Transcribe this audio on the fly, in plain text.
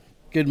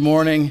Good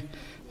morning.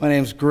 My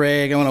name's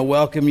Greg. I want to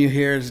welcome you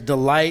here. It's a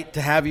delight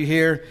to have you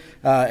here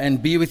and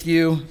be with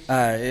you.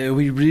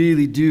 We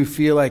really do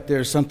feel like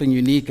there's something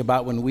unique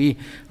about when we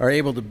are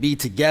able to be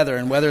together,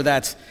 and whether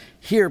that's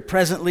here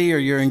presently or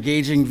you're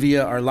engaging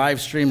via our live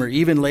stream or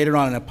even later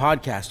on in a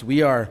podcast,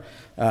 we are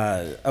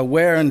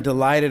aware and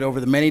delighted over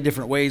the many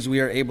different ways we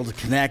are able to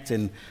connect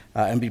and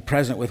be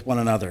present with one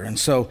another. And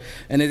so,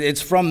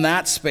 it's from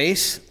that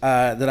space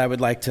that I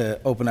would like to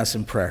open us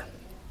in prayer.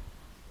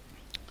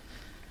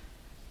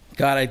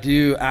 God, I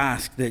do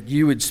ask that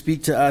you would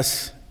speak to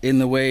us in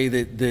the way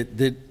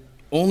that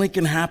only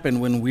can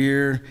happen when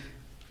we're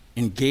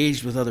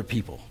engaged with other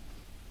people.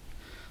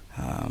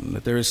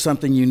 That there is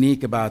something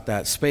unique about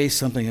that space,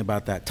 something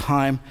about that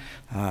time,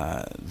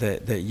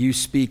 that you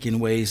speak in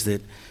ways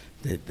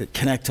that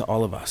connect to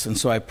all of us. And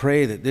so I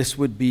pray that this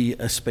would be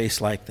a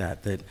space like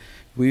that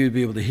we would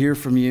be able to hear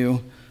from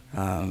you,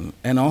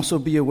 and also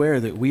be aware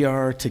that we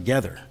are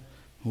together.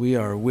 We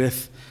are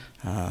with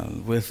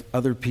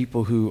other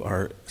people who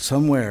are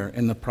somewhere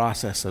in the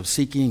process of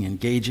seeking,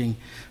 engaging,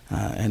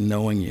 and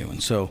knowing you.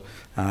 And so,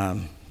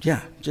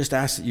 just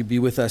ask that you be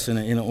with us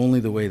in only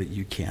the way that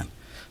you can.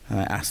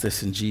 I ask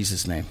this in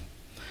Jesus' name.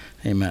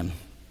 Amen.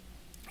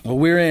 Well,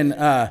 we're in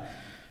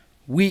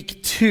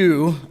week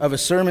 2 of a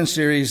sermon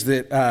series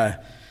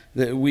that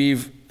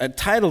we've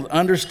titled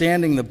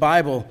Understanding the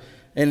Bible,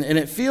 and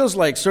it feels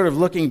like, sort of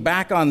looking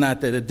back on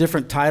that a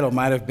different title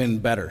might have been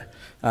better.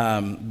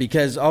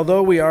 Because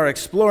although we are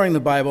exploring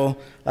the Bible,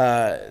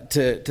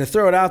 to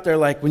throw it out there,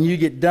 like when you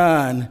get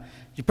done,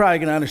 you're probably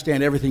going to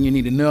understand everything you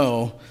need to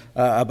know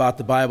about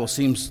the Bible,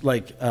 seems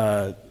like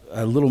a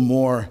little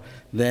more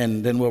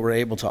than what we're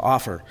able to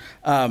offer,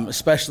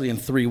 especially in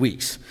 3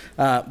 weeks.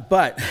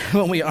 But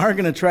what we are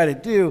going to try to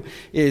do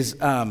is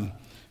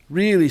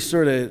really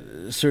sort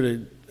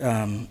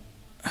of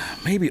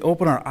maybe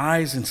open our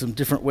eyes in some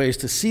different ways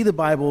to see the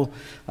Bible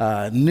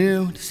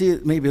new, to see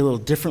it maybe a little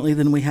differently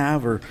than we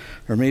have, or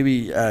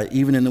maybe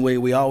even in the way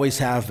we always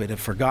have, but have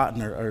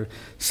forgotten, or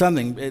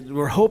something.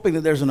 We're hoping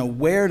that there's an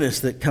awareness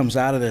that comes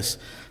out of this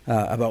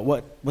about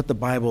what the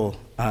Bible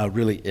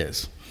really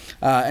is.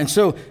 And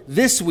so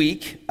this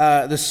week,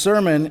 the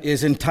sermon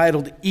is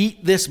entitled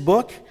Eat This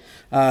Book.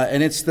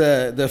 And it's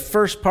the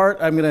first part.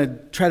 I'm going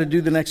to try to do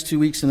the next 2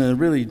 weeks in a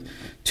really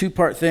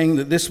 2-part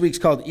thing. This week's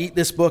called Eat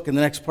This Book, and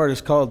the next part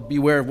is called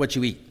Beware of What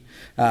You Eat.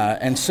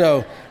 And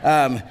so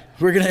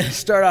we're going to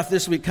start off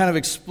this week kind of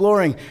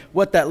exploring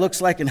what that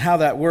looks like and how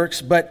that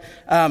works. But,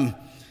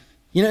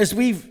 as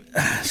we've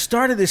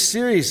started this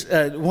series,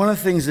 one of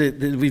the things that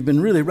we've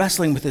been really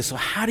wrestling with is, so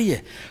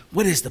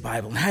what is the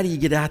Bible, and how do you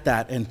get at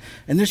that? And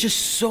there's just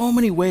so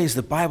many ways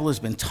the Bible has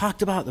been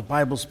talked about, the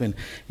Bible's been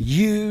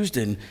used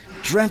and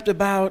dreamt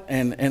about,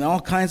 and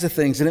all kinds of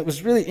things. And it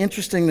was really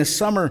interesting this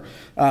summer.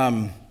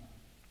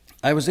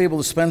 I was able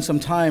to spend some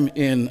time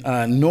in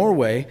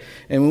Norway,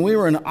 and when we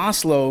were in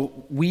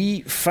Oslo,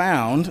 we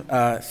found,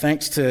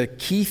 thanks to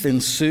Keith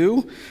and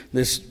Sue,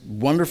 this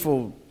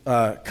wonderful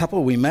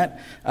couple we met,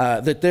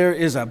 that there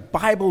is a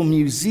Bible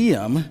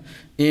museum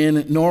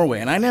in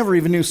Norway, and I never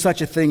even knew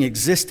such a thing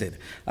existed.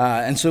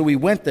 And so we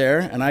went there,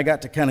 and I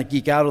got to kind of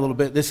geek out a little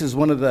bit. This is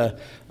one of the,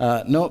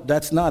 nope,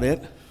 that's not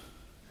it.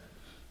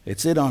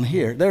 It's it on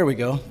here. There we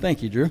go.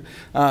 Thank you, Drew.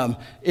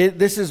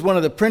 This is one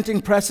of the printing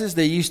presses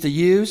they used to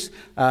use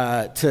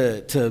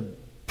to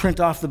print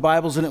off the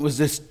Bibles, and it was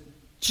this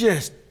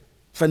just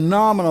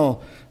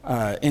phenomenal,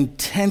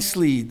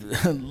 intensely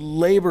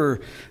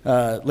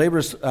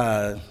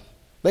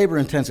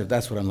labor-intensive,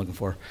 that's what I'm looking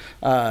for,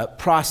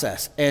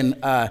 process. And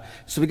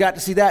so we got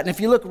to see that. And if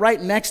you look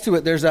right next to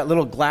it, there's that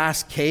little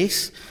glass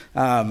case.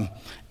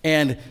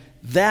 And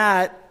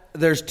that,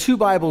 there's 2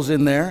 Bibles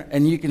in there,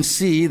 and you can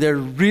see they're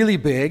really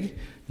big,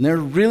 and they're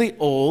really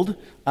old.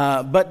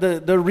 But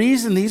the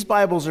reason these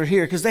Bibles are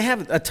here, because they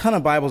have a ton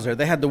of Bibles there.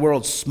 They had the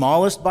world's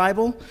smallest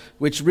Bible,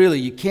 which really,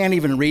 you can't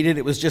even read it.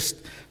 It was just,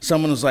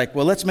 someone was like,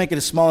 well, let's make it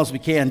as small as we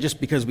can,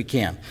 just because we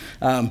can.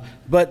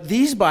 But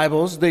these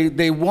Bibles,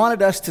 they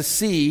wanted us to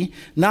see,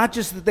 not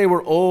just that they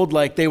were old,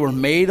 like they were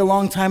made a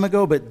long time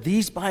ago, but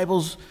these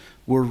Bibles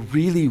were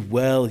really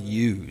well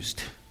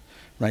used.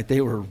 Right?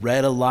 They were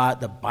read a lot,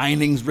 the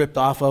bindings ripped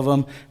off of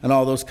them, and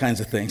all those kinds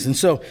of things. And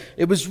so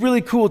it was really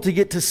cool to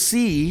get to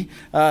see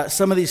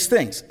some of these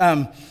things.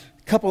 A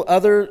couple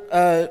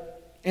other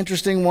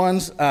interesting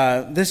ones.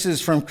 This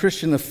is from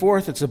Christian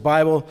IV. It's a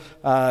Bible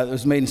that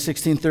was made in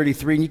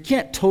 1633, and you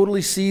can't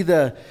totally see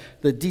the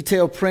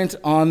detail print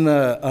on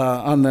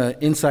the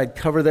inside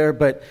cover there,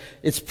 but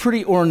it's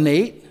pretty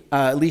ornate.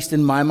 At least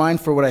in my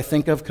mind, for what I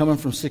think of coming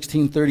from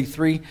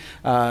 1633,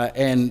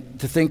 and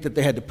to think that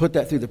they had to put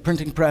that through the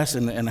printing press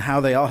and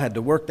how they all had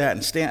to work that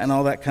and stamp and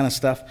all that kind of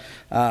stuff.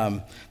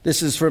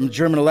 This is from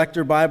German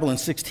Elector Bible in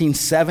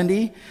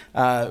 1670,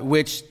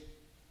 which,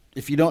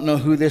 if you don't know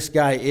who this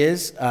guy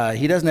is,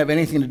 he doesn't have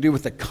anything to do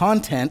with the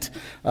content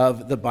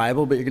of the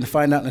Bible, but you're going to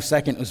find out in a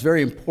second. It was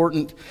very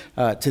important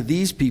to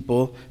these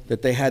people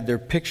that they had their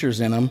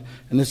pictures in them,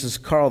 and this is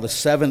Carl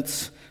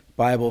VII's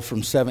Bible from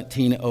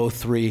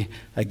 1703.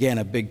 Again,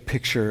 a big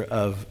picture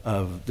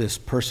of this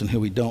person who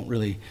we don't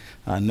really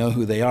know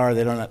who they are.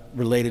 They're not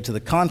related to the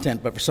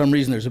content, but for some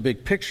reason there's a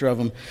big picture of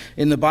them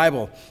in the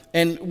Bible.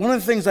 And one of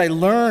the things I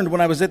learned when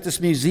I was at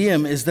this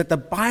museum is that the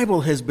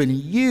Bible has been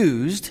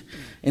used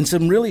in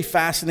some really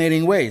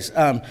fascinating ways.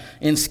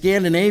 In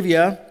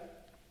Scandinavia,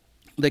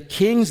 the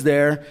kings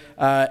there,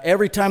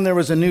 every time there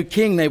was a new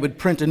king, they would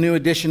print a new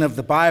edition of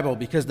the Bible,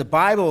 because the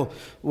Bible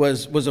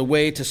was a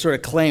way to sort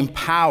of claim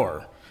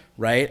power,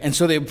 right? And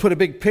so they would put a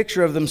big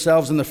picture of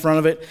themselves in the front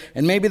of it,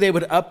 and maybe they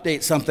would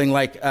update something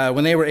like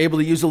when they were able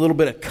to use a little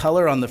bit of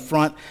color on the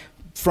front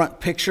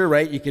picture,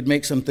 right? You could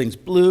make some things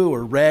blue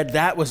or red.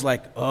 That was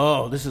like,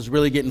 oh, this is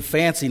really getting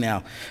fancy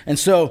now. And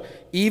so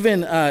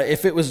even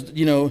if it was,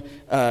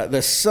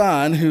 the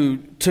son who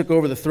took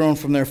over the throne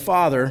from their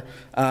father,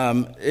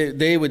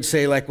 they would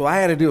say like, well, I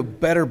had to do a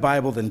better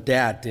Bible than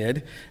Dad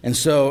did. And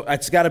so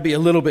it's got to be a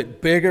little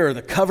bit bigger, or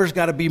the cover's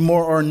got to be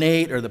more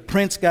ornate, or the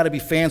print's got to be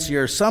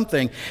fancier or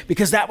something,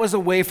 because that was a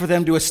way for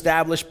them to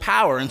establish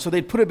power. And so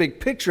they'd put a big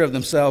picture of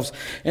themselves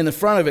in the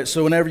front of it,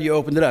 so whenever you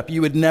opened it up,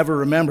 you would never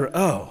remember,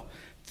 oh,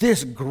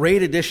 this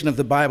great edition of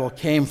the Bible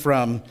came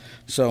from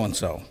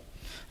so-and-so.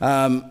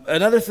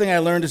 Another thing I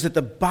learned is that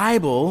the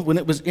Bible, when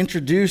it was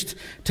introduced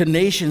to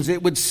nations,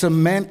 it would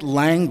cement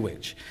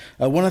language.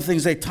 One of the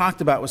things they talked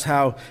about was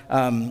how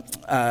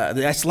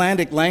the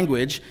Icelandic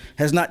language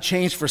has not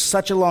changed for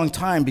such a long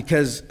time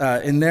because,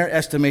 in their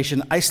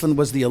estimation, Iceland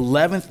was the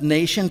 11th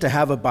nation to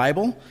have a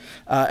Bible,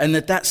 and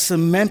that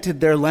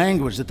cemented their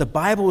language, that the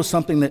Bible was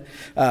something that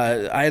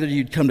either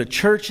you'd come to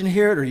church and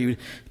hear it, or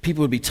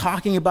people would be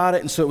talking about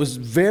it, and so it was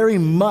very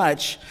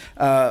much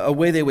a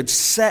way they would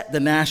set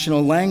the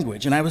national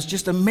language. And I was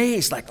just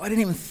amazed, like, I didn't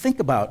even think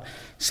about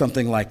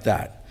something like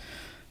that.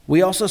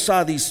 We also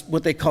saw these,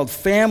 what they called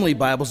family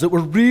Bibles, that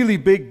were really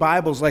big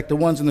Bibles like the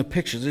ones in the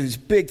pictures. These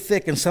big,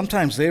 thick, and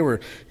sometimes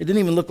it didn't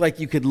even look like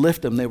you could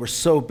lift them. They were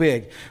so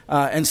big.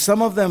 And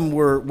some of them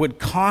would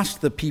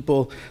cost the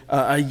people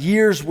a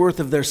year's worth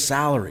of their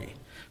salary,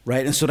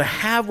 right? And so to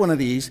have one of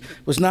these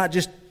was not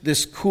just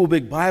this cool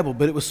big Bible,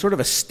 but it was sort of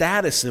a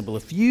status symbol.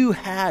 If you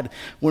had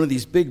one of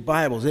these big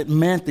Bibles, it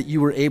meant that you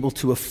were able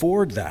to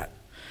afford that.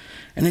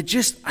 And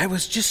I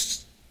was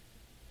just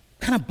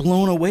kind of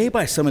blown away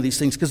by some of these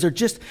things, because they're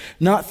just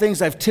not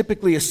things I've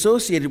typically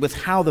associated with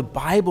how the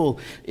Bible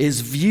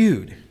is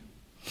viewed.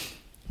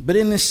 But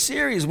in this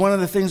series, one of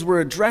the things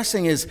we're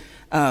addressing is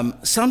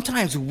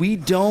sometimes we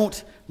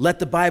don't let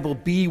the Bible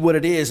be what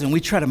it is, and we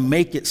try to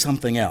make it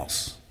something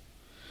else.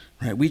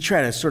 Right? We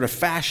try to sort of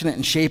fashion it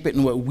and shape it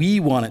in what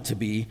we want it to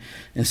be,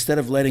 instead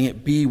of letting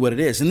it be what it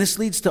is. And this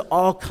leads to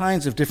all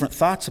kinds of different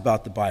thoughts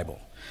about the Bible: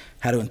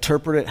 how to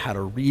interpret it, how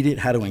to read it,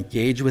 how to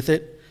engage with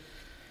it.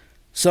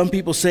 Some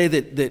people say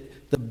that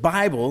the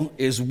Bible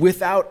is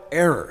without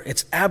error.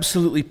 It's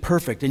absolutely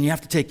perfect, and you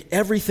have to take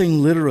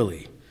everything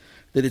literally.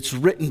 That it's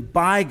written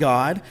by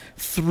God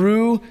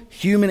through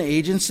human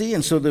agency,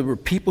 and so there were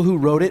people who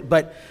wrote it.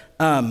 But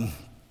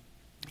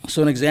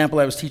so an example,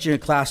 I was teaching a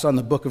class on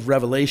the book of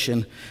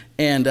Revelation,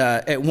 and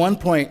at one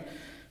point,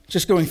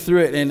 just going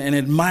through it and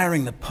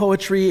admiring the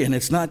poetry, and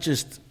it's not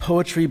just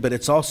poetry, but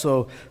it's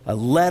also a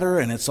letter,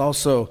 and it's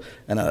also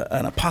an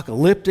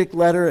apocalyptic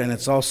letter, and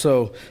it's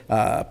also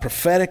a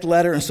prophetic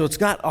letter, and so it's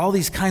got all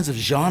these kinds of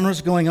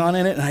genres going on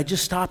in it. And I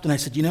just stopped and I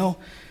said,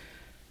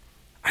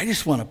 I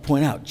just want to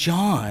point out,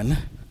 John,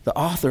 the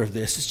author of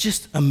this, is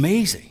just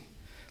amazing.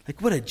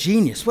 Like, what a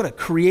genius, what a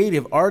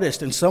creative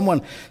artist. And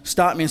someone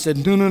stopped me and said,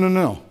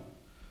 no,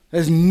 that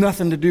has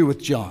nothing to do with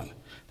John.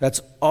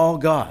 That's all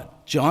God.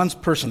 John's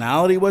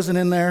personality wasn't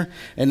in there.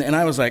 And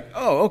I was like,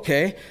 oh,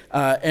 okay.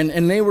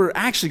 And they were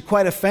actually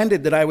quite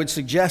offended that I would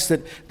suggest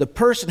that the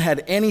person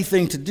had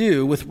anything to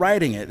do with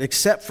writing it,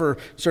 except for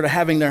sort of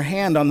having their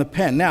hand on the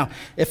pen. Now,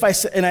 if I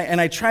say, and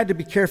I tried to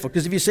be careful,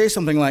 because if you say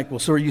something like, well,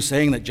 so are you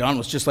saying that John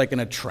was just like in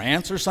a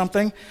trance or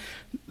something?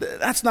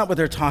 That's not what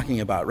they're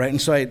talking about, right?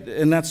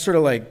 And that's sort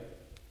of like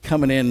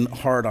coming in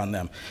hard on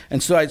them.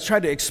 And so I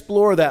tried to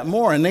explore that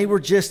more, and they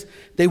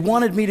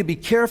wanted me to be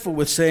careful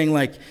with saying,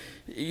 like,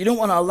 you don't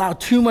want to allow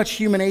too much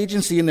human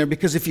agency in there,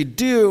 because if you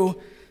do,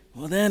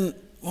 well then,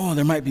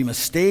 there might be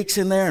mistakes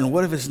in there, and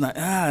what if it's not,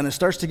 and it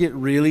starts to get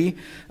really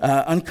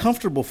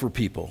uncomfortable for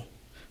people,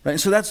 right? And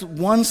so that's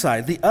one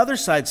side. The other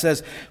side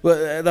says,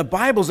 well, the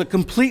Bible's a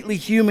completely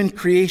human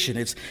creation.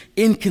 It's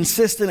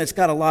inconsistent. It's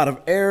got a lot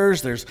of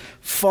errors. There's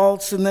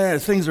faults in there.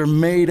 Things are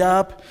made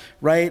up,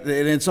 right? And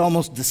it's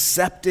almost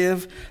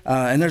deceptive.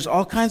 And there's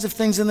all kinds of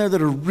things in there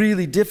that are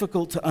really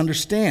difficult to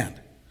understand.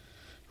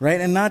 Right?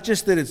 And not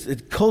just that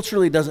it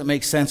culturally doesn't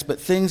make sense,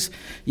 but things,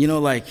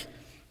 like,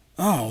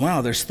 oh,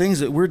 wow, there's things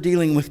that we're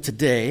dealing with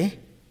today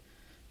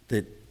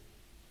that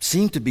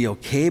seem to be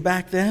okay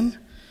back then,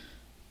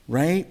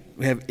 right?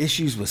 We have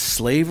issues with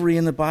slavery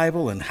in the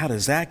Bible, and how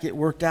does that get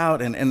worked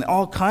out, and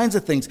all kinds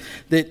of things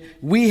that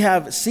we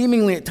have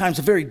seemingly at times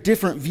a very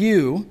different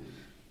view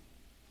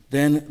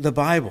than the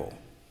Bible.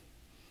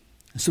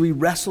 So we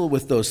wrestle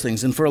with those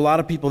things, and for a lot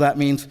of people that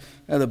means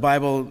the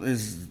Bible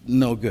is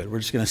no good. We're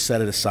just going to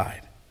set it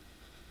aside.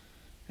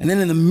 And then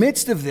in the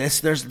midst of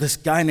this, there's this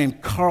guy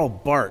named Karl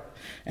Barth.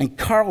 And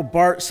Karl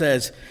Barth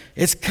says,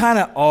 it's kind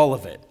of all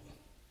of it,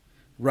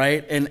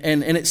 right? And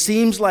it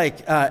seems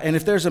like, and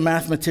if there's a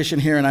mathematician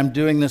here and I'm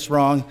doing this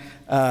wrong,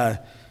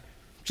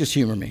 just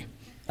humor me.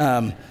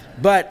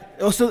 But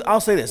also, I'll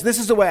say this. This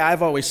is the way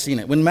I've always seen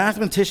it. When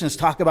mathematicians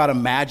talk about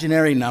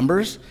imaginary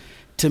numbers,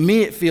 to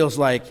me it feels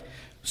like,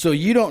 so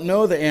you don't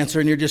know the answer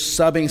and you're just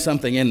subbing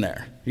something in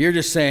there. You're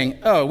just saying,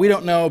 oh, we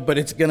don't know, but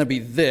it's going to be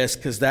this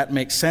because that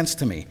makes sense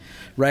to me,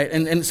 right?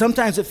 And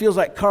sometimes it feels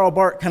like Karl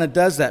Barth kind of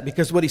does that,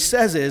 because what he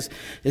says is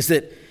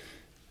that,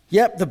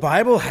 yep, the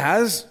Bible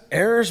has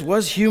errors,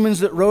 was humans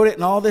that wrote it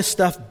and all this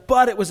stuff,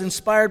 but it was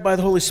inspired by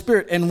the Holy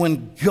Spirit. And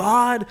when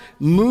God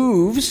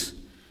moves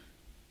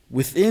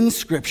within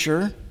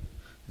Scripture,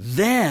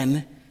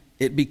 then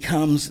it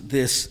becomes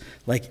this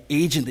like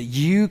agent that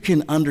you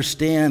can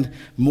understand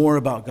more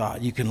about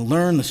God. You can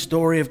learn the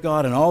story of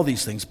God and all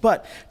these things.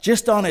 But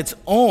just on its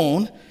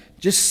own,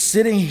 just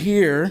sitting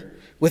here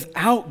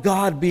without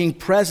God being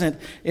present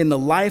in the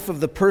life of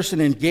the person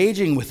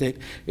engaging with it,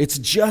 it's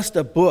just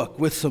a book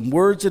with some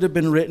words that have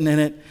been written in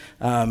it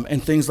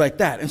and things like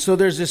that. And so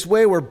there's this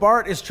way where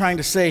Barth is trying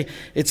to say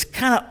it's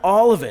kind of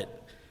all of it.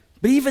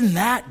 But even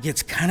that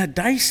gets kind of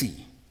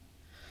dicey.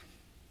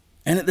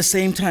 And at the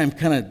same time,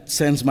 kind of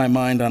sends my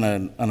mind on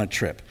a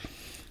trip.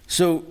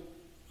 So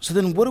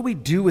then what do we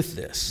do with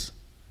this?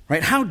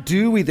 Right? How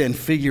do we then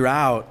figure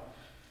out,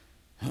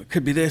 it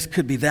could be this,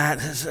 could be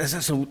that.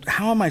 So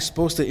how am I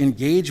supposed to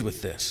engage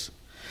with this?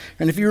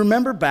 And if you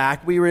remember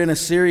back, we were in a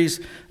series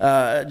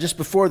just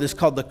before this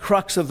called The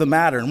Crux of the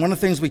Matter. And one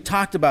of the things we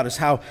talked about is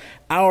how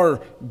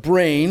our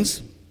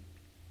brains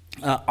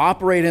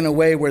operate in a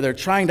way where they're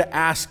trying to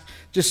ask,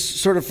 just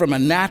sort of from a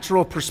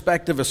natural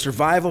perspective, a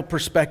survival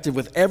perspective,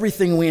 with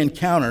everything we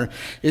encounter,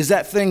 is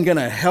that thing going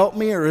to help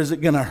me or is it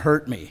going to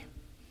hurt me?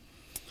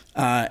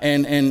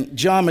 And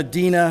John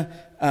Medina,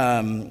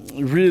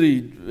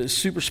 really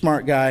super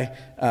smart guy,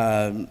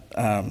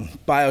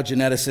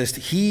 biogeneticist,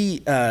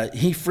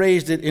 he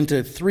phrased it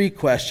into 3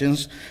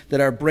 questions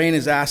that our brain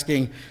is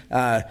asking.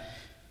 Can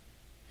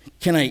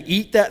I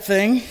eat that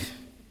thing?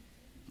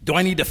 Do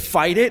I need to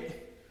fight it?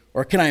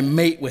 Or can I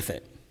mate with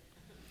it?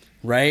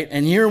 Right?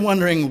 And you're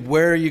wondering,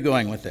 where are you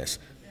going with this?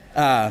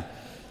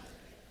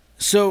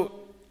 So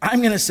I'm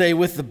going to say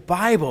with the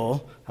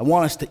Bible, I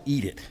want us to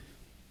eat it.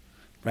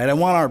 Right? I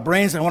want our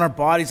brains, I want our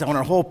bodies, I want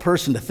our whole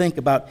person to think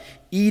about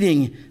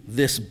eating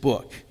this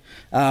book.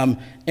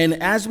 And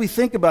as we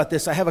think about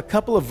this, I have a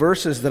couple of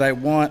verses that I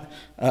want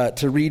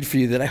to read for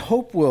you that I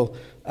hope will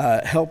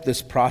help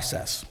this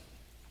process.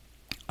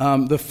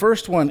 The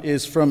first one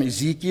is from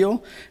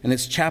Ezekiel, and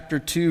it's chapter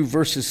 2,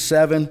 verses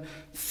 7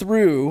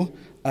 through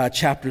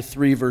chapter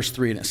 3, verse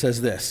 3, and it says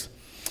this.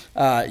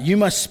 You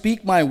must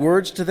speak my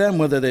words to them,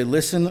 whether they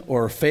listen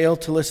or fail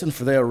to listen,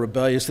 for they are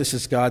rebellious. This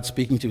is God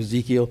speaking to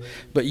Ezekiel.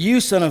 But you,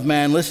 son of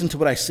man, listen to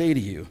what I say to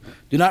you.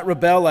 Do not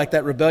rebel like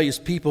that rebellious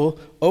people.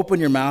 Open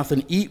your mouth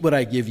and eat what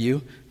I give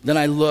you. Then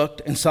I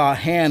looked and saw a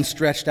hand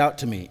stretched out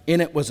to me.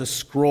 In it was a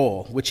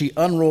scroll, which he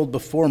unrolled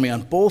before me.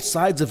 On both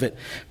sides of it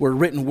were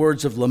written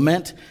words of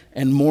lament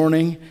and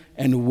mourning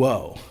and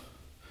woe.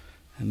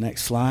 And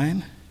next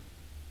line.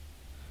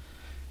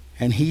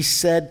 And he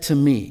said to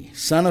me,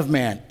 Son of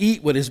man,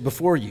 eat what is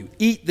before you.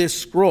 Eat this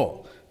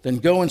scroll. Then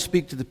go and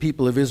speak to the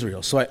people of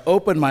Israel. So I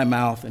opened my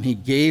mouth, and he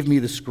gave me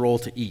the scroll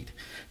to eat.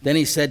 Then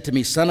he said to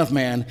me, Son of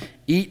man,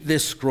 eat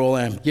this scroll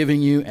I am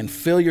giving you, and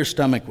fill your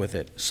stomach with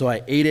it. So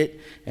I ate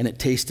it, and it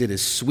tasted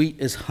as sweet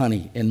as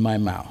honey in my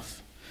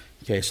mouth.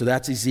 Okay, so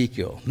that's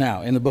Ezekiel.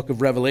 Now, in the book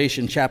of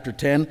Revelation, chapter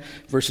 10,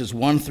 verses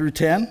 1 through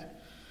 10,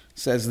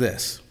 says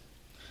this.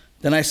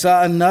 Then I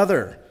saw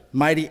another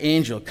mighty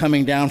angel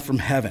coming down from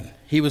heaven.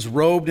 He was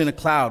robed in a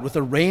cloud with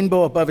a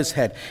rainbow above his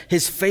head.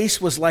 His face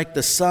was like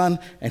the sun,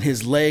 and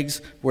his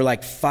legs were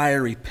like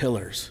fiery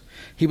pillars.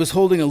 He was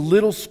holding a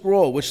little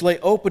scroll which lay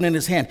open in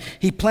his hand.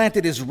 He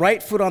planted his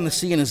right foot on the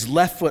sea and his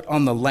left foot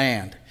on the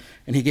land.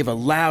 And he gave a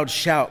loud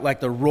shout like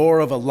the roar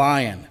of a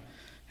lion.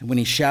 And when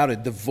he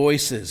shouted, the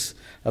voices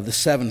of the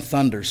 7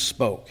 thunders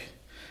spoke.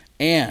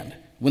 And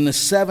when the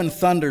 7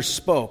 thunders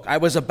spoke, I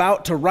was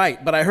about to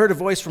write, but I heard a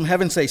voice from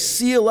heaven say,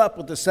 Seal up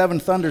what the 7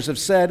 thunders have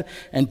said,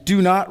 and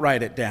do not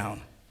write it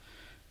down.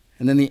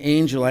 And then the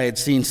angel I had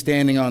seen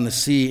standing on the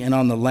sea and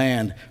on the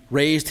land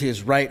raised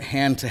his right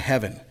hand to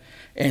heaven.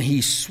 And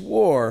he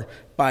swore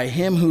by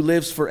him who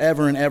lives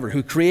forever and ever,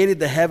 who created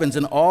the heavens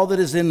and all that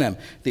is in them,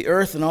 the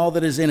earth and all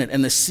that is in it,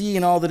 and the sea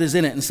and all that is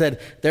in it, and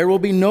said, There will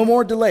be no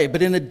more delay,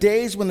 but in the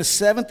days when the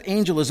 7th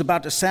angel is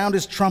about to sound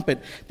his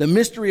trumpet, the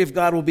mystery of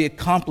God will be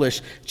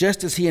accomplished,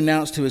 just as he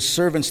announced to his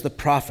servants the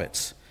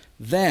prophets.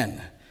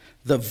 Then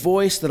the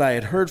voice that I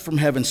had heard from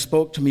heaven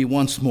spoke to me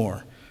once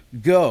more.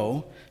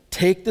 Go,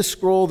 take the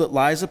scroll that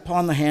lies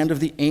upon the hand of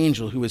the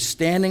angel who is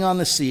standing on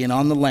the sea and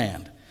on the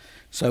land.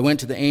 So I went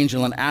to the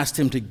angel and asked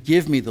him to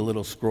give me the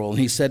little scroll. And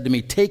he said to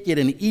me, Take it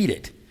and eat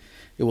it.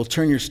 It will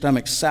turn your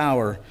stomach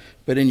sour,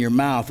 but in your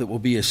mouth it will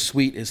be as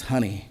sweet as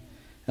honey.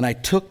 And I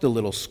took the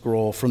little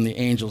scroll from the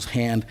angel's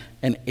hand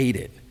and ate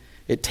it.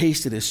 It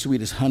tasted as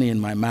sweet as honey in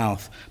my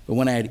mouth, but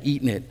when I had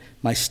eaten it,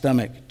 my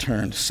stomach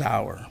turned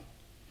sour.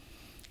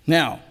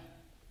 Now,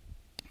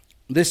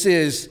 this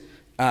is,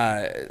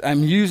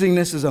 I'm using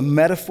this as a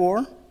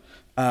metaphor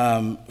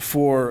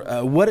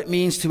for what it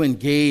means to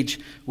engage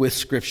with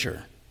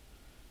Scripture.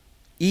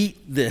 Eat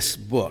this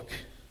book.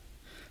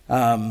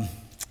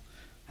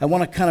 I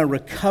want to kind of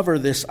recover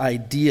this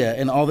idea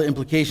and all the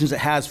implications it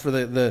has for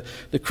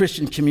the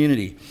Christian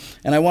community.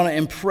 And I want to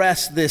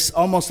impress this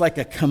almost like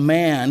a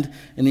command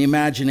in the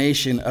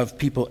imagination of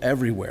people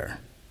everywhere.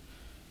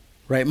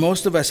 Right?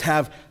 Most of us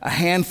have a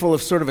handful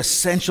of sort of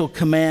essential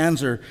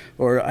commands or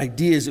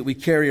ideas that we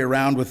carry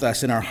around with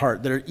us in our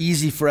heart that are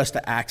easy for us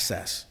to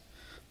access.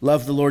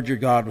 Love the Lord your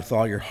God with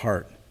all your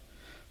heart.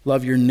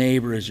 Love your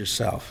neighbor as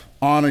yourself.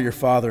 Honor your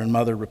father and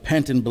mother.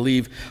 Repent and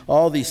believe.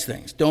 All these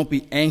things. Don't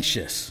be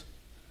anxious.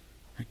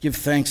 Give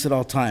thanks at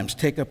all times.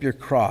 Take up your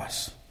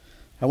cross.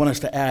 I want us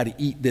to add,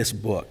 eat this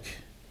book.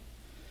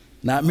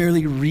 Not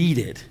merely read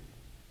it,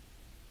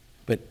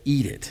 but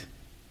eat it.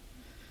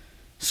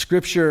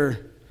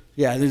 Scripture,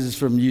 this is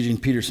from Eugene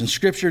Peterson.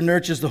 Scripture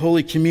nurtures the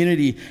holy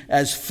community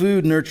as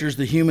food nurtures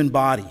the human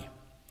body.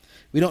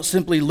 We don't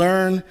simply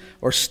learn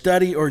or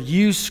study or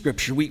use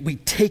Scripture. We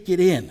take it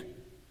in.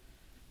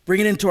 Bring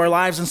it into our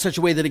lives in such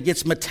a way that it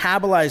gets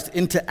metabolized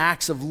into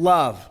acts of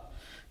love,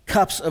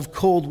 cups of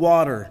cold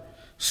water,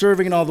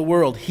 serving in all the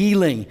world,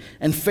 healing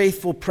and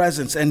faithful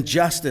presence and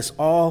justice,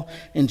 all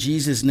in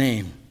Jesus'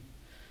 name.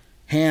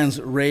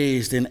 Hands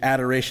raised in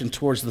adoration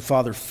towards the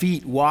Father,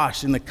 feet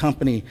washed in the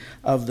company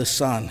of the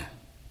Son.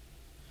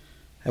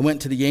 I went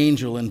to the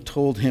angel and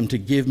told him to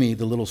give me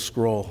the little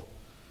scroll.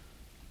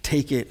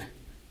 Take it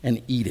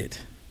and eat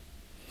it.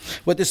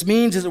 What this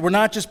means is that we're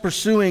not just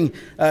pursuing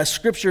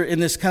Scripture in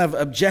this kind of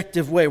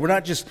objective way. We're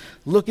not just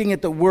looking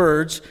at the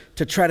words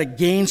to try to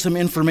gain some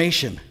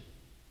information.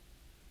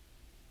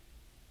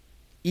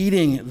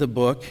 Eating the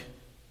book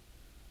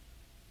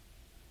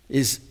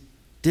is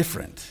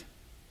different.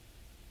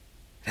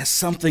 It has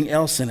something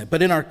else in it.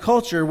 But in our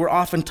culture, we're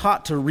often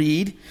taught to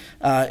read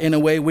in a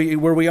way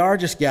where we are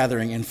just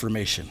gathering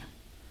information.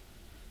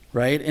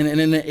 Right? And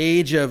in the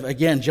age of,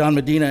 again, John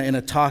Medina in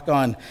a talk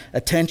on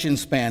attention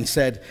span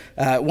said,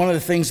 one of the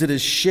things that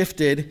has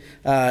shifted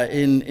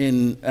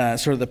in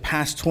sort of the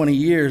past 20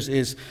 years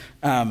is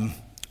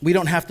we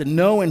don't have to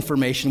know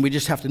information, we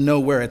just have to know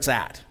where it's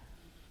at.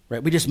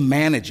 Right? We just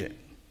manage it.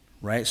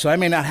 Right? So I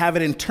may not have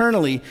it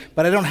internally,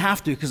 but I don't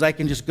have to because I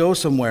can just go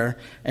somewhere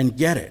and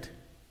get it.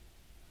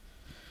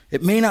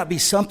 It may not be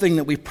something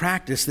that we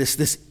practice,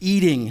 this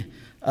eating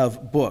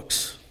of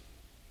books.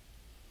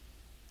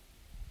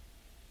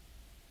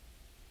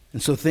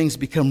 And so things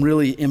become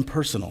really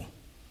impersonal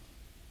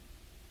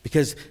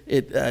because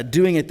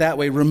doing it that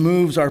way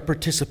removes our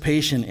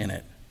participation in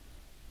it.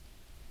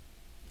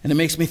 And it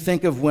makes me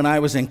think of when I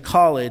was in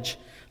college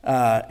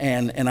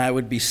and I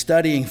would be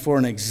studying for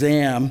an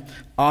exam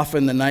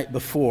often the night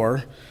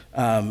before.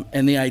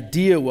 And the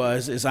idea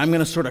is I'm going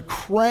to sort of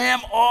cram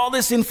all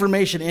this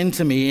information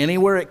into me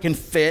anywhere it can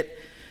fit.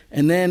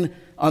 And then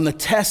on the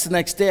test the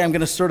next day, I'm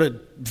going to sort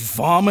of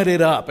vomit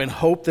it up and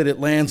hope that it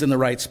lands in the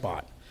right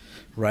spot.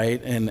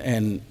 Right?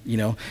 And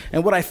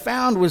what I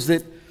found was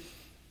that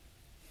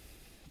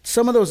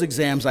some of those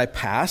exams I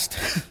passed,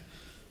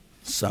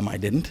 some I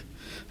didn't.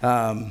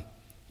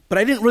 But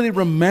I didn't really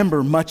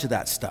remember much of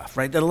that stuff,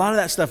 right? That a lot of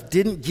that stuff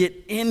didn't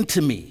get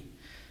into me.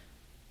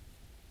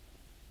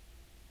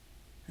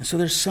 And so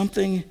there's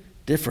something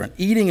different.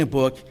 Eating a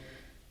book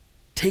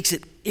takes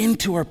it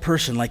into our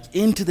person, like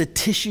into the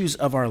tissues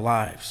of our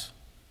lives.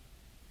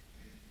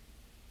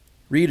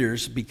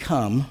 Readers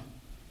become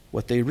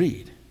what they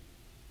read.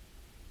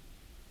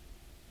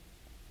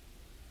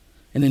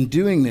 And in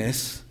doing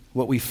this,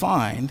 what we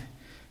find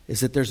is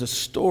that there's a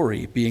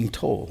story being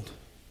told.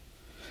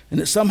 And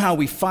that somehow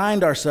we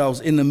find ourselves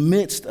in the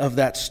midst of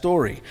that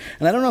story.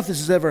 And I don't know if this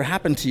has ever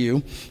happened to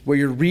you, where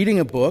you're reading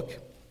a book.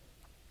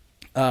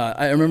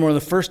 I remember one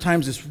of the first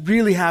times this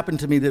really happened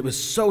to me that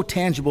was so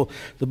tangible.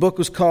 The book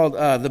was called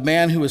The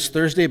Man Who Was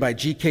Thursday by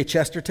G.K.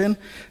 Chesterton.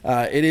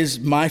 It is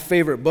my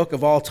favorite book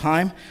of all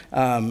time.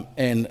 But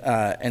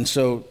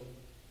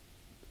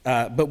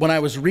when I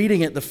was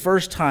reading it the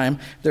first time,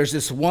 there's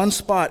this one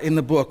spot in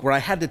the book where I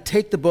had to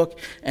take the book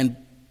and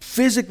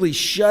physically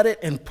shut it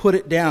and put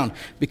it down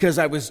because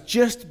I was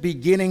just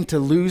beginning to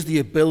lose the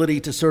ability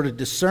to sort of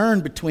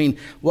discern between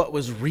what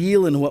was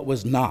real and what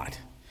was not.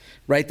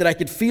 Right? That I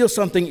could feel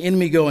something in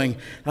me going,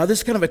 this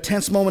is kind of a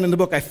tense moment in the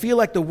book. I feel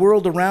like the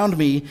world around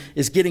me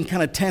is getting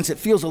kind of tense. It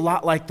feels a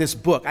lot like this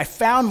book. I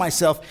found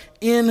myself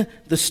in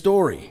the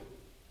story.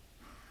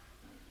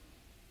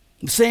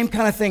 The same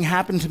kind of thing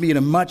happened to me at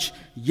a much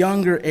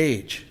younger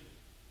age.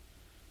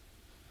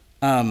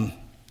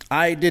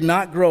 I did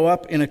not grow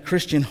up in a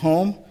Christian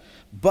home,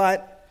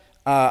 but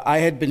I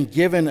had been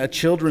given a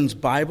children's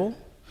Bible,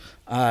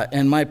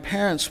 and my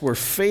parents were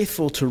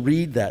faithful to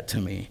read that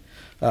to me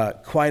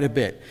quite a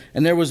bit.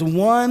 And there was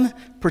one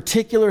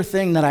particular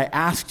thing that I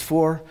asked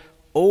for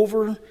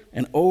over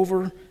and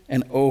over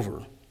and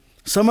over.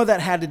 Some of that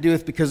had to do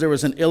with because there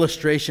was an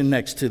illustration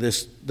next to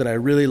this that I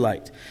really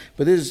liked.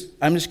 But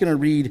I'm just going to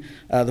read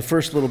the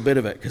first little bit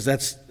of it because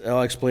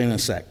I'll explain in a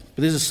sec.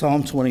 But this is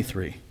Psalm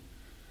 23.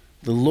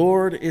 The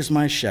Lord is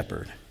my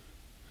shepherd.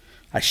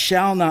 I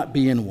shall not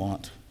be in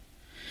want.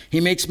 He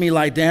makes me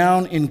lie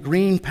down in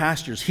green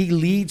pastures. He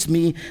leads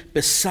me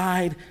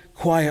beside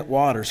quiet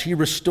waters. He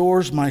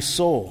restores my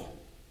soul.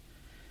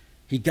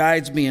 He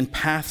guides me in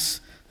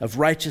paths of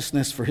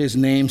righteousness for his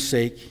name's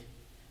sake.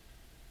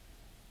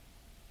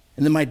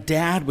 And then my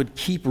dad would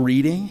keep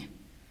reading,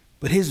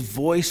 but his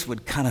voice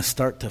would kind of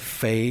start to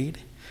fade,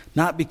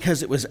 not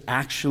because it was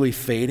actually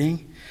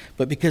fading,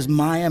 but because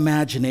my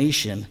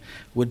imagination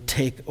would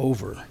take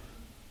over.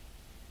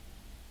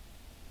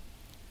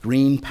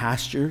 Green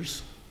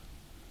pastures,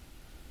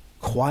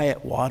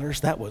 quiet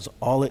waters, that was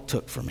all it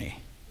took for me.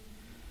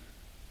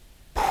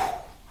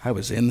 I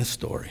was in the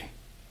story.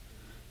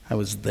 I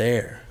was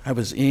there. I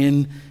was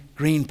in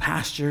green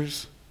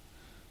pastures.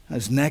 I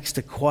was next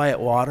to quiet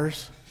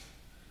waters.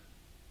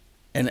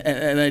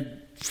 And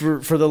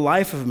for the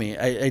life of me,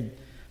 I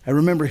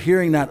remember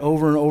hearing that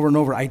over and over and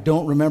over. I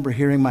don't remember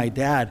hearing my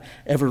dad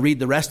ever read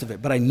the rest of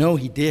it, but I know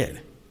he did.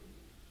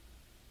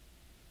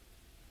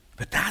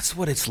 But that's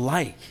what it's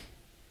like.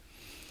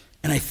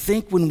 And I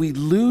think when we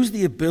lose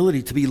the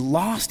ability to be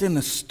lost in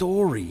the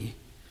story,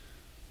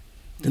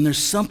 then there's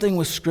something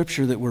with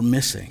Scripture that we're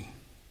missing.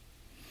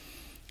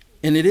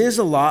 And it is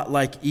a lot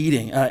like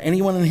eating.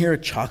 Anyone in here a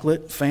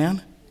chocolate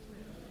fan?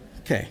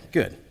 Okay,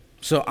 good.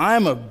 So I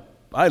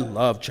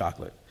love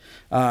chocolate.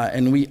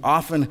 And we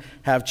often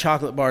have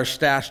chocolate bars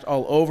stashed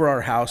all over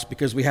our house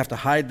because we have to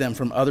hide them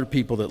from other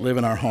people that live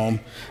in our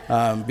home.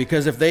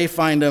 Because if they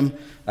find them,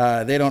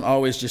 they don't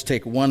always just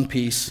take one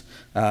piece.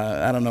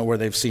 I don't know where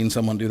they've seen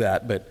someone do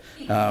that, but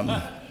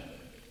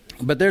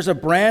there's a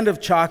brand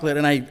of chocolate,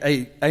 and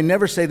I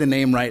never say the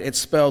name right. It's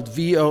spelled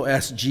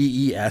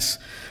Vosges.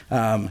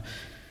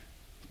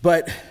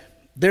 But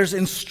there's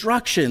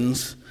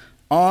instructions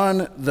on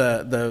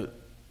the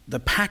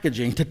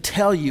packaging to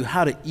tell you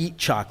how to eat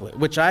chocolate,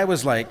 which I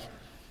was like,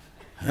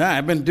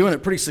 I've been doing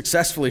it pretty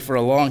successfully for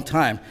a long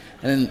time.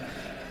 And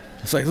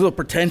it's like a little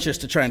pretentious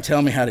to try and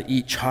tell me how to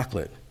eat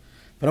chocolate.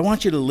 But I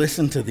want you to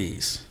listen to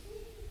these.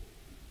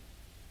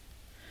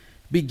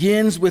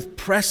 Begins with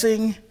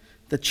pressing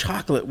the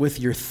chocolate with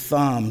your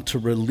thumb to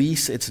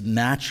release its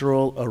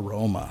natural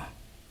aroma.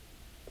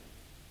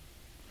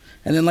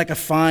 And then like a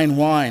fine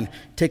wine,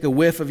 take a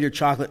whiff of your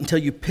chocolate until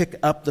you pick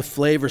up the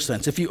flavor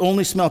sense. If you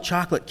only smell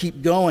chocolate,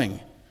 keep going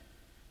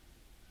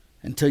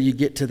until you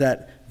get to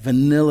that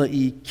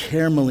vanilla-y,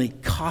 caramel-y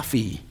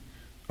coffee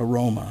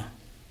aroma.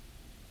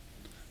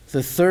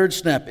 The third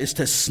step is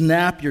to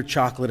snap your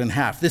chocolate in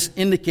half. This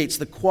indicates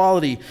the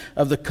quality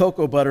of the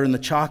cocoa butter in the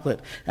chocolate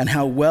and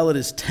how well it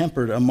is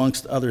tempered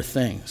amongst other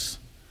things.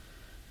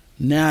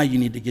 Now you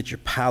need to get your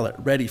palate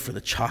ready for the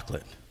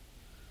chocolate.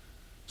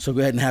 So go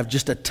ahead and have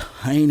just a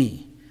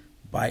tiny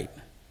bite.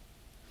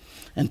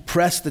 And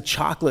press the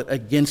chocolate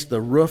against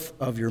the roof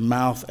of your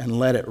mouth and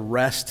let it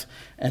rest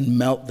and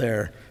melt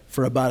there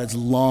for about as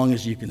long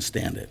as you can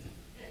stand it.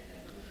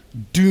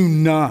 Do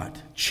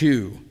not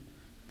chew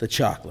the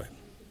chocolate.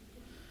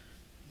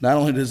 Not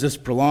only does this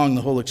prolong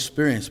the whole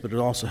experience, but it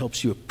also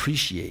helps you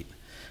appreciate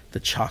the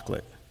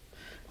chocolate.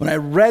 When I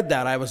read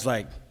that, I was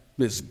like,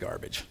 this is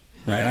garbage.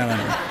 Right? I don't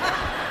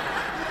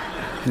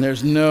know. And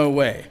there's no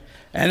way.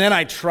 And then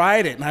I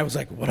tried it, and I was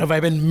like, what have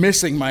I been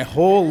missing my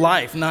whole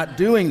life not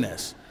doing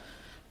this?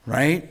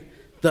 Right?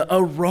 The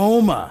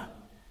aroma.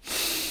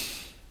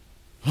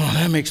 Oh,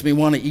 that makes me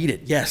want to eat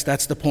it. Yes,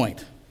 that's the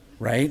point.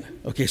 Right?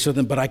 Okay, so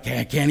then, but I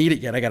can't eat it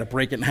yet. I got to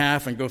break it in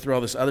half and go through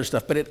all this other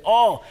stuff. But it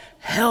all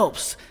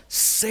helps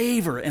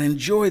savor and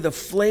enjoy the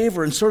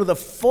flavor and sort of the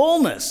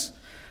fullness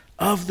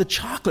of the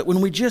chocolate. When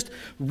we just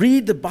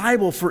read the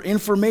Bible for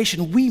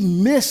information, we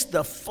miss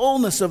the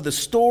fullness of the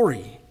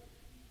story.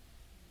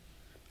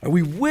 Are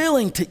we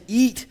willing to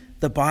eat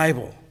the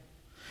Bible?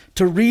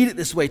 To read it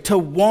this way, to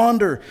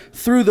wander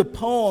through the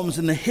poems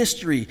and the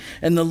history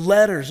and the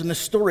letters and the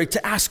story,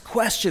 to ask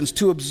questions,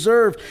 to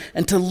observe,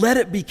 and to let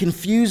it be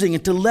confusing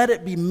and to let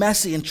it be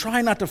messy and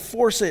try not to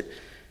force it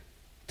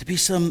to be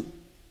some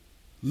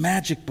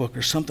magic book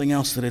or something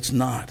else that it's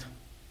not.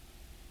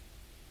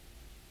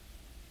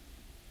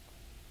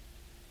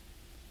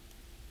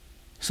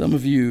 Some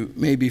of you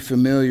may be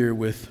familiar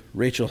with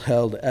Rachel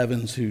Held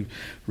Evans, who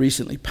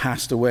recently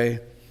passed away.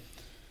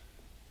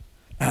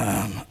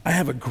 I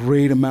have a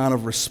great amount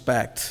of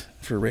respect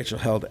for Rachel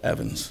Held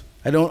Evans.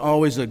 I don't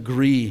always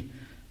agree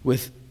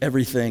with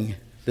everything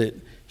that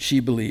she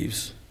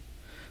believes.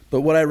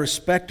 But what I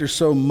respect her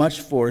so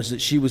much for is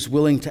that she was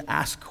willing to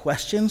ask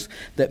questions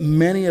that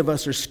many of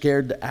us are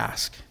scared to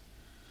ask.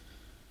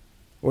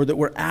 Or that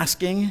we're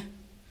asking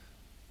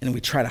and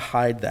we try to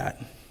hide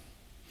that.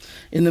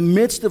 In the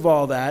midst of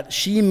all that,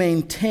 she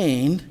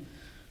maintained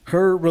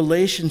her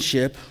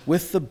relationship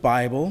with the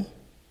Bible,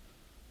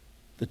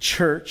 the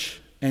church,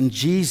 and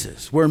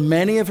Jesus, where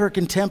many of her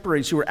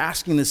contemporaries who were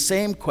asking the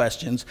same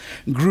questions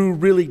grew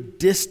really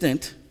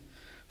distant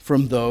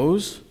from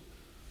those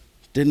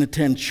didn't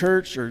attend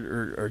church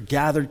or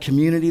gathered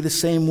community the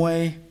same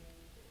way,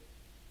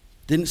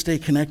 didn't stay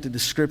connected to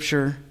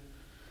Scripture,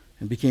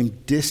 and became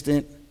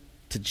distant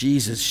to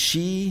Jesus,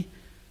 she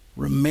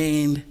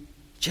remained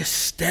just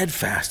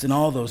steadfast in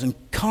all those and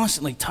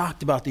constantly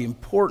talked about the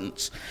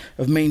importance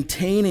of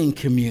maintaining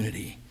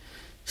community,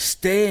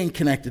 staying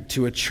connected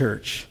to a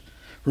church,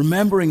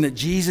 remembering that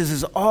Jesus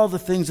is all the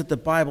things that the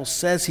Bible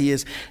says he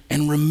is,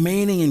 and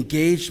remaining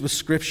engaged with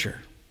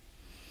Scripture.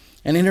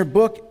 And in her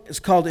book, it's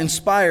called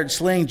Inspired,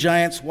 Slaying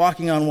Giants,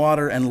 Walking on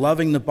Water, and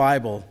Loving the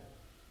Bible,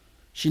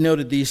 she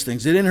noted these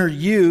things. That in her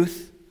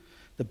youth,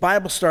 the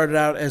Bible started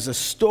out as a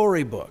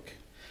storybook.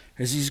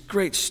 There's these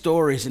great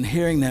stories and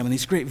hearing them and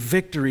these great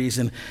victories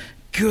and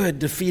good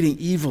defeating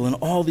evil and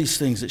all these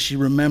things that she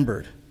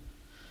remembered.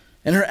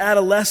 In her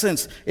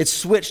adolescence, it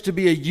switched to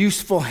be a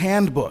useful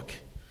handbook.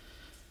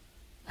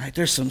 Right,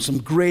 there's some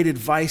great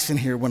advice in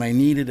here when I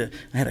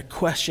had a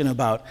question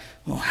about,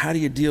 well, how do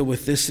you deal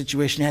with this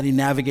situation? How do you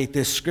navigate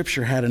this?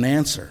 Scripture had an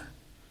answer.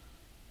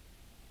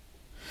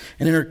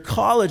 And in her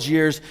college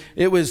years,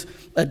 it was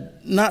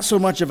not so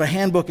much of a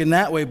handbook in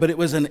that way, but it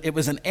was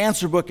an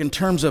answer book in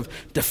terms of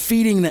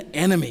defeating the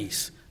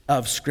enemies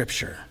of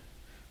Scripture,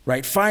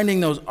 right? Finding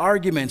those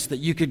arguments that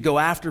you could go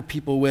after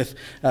people with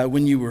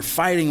when you were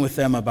fighting with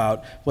them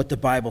about what the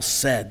Bible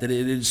said, that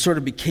it sort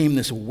of became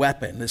this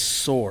weapon, this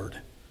sword.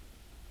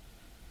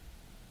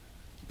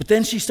 But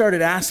then she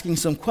started asking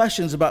some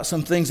questions about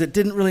some things that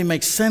didn't really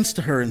make sense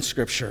to her in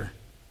Scripture.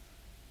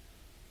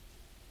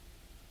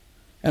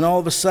 And all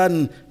of a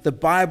sudden, the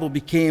Bible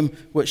became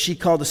what she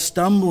called a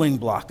stumbling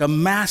block, a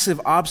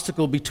massive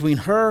obstacle between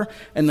her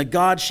and the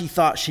God she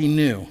thought she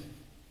knew.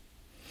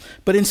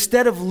 But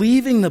instead of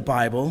leaving the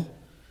Bible,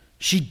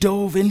 she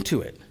dove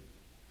into it.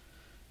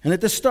 And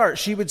at the start,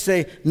 she would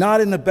say,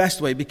 not in the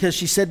best way, because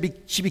she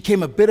said she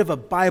became a bit of a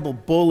Bible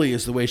bully,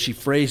 is the way she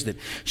phrased it.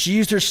 She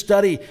used her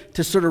study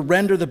to sort of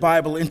render the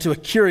Bible into a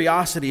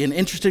curiosity, an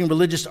interesting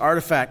religious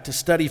artifact to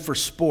study for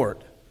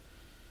sport.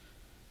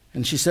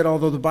 And she said,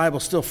 although the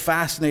Bible still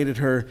fascinated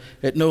her,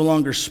 it no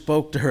longer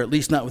spoke to her, at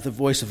least not with the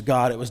voice of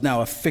God. It was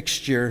now a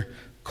fixture,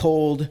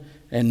 cold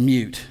and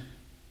mute.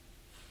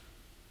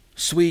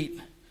 Sweet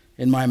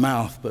in my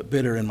mouth, but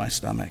bitter in my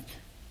stomach.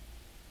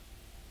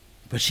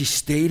 But she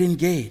stayed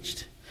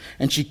engaged.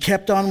 And she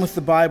kept on with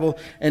the Bible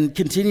and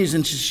continues.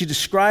 And she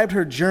described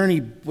her journey,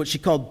 what she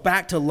called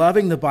back to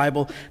loving the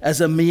Bible,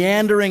 as a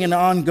meandering and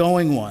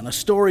ongoing one, a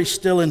story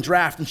still in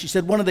draft. And she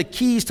said one of the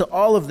keys to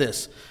all of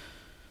this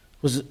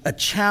was a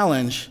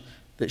challenge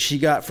that she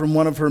got from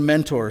one of her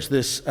mentors,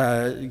 this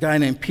guy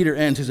named Peter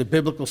Enns, who's a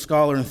biblical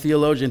scholar and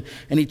theologian,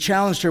 and he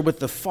challenged her with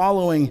the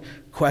following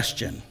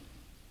question.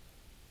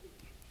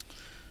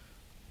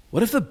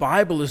 What if the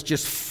Bible is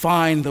just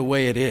fine the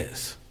way it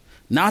is?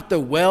 Not the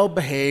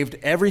well-behaved,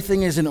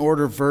 everything is in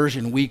order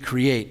version we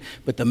create,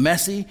 but the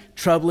messy,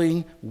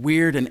 troubling,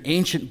 weird, and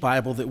ancient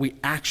Bible that we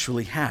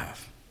actually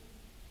have.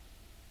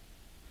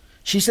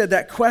 She said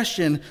that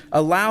question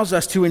allows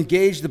us to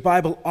engage the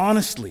Bible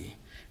honestly,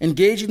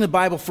 engaging the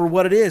Bible for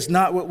what it is,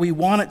 not what we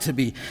want it to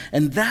be.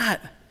 And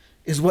that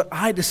is what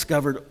I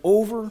discovered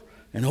over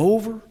and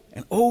over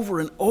and over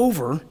and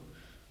over,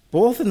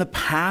 both in the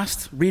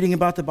past, reading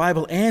about the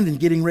Bible, and in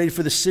getting ready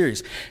for the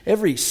series.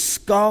 Every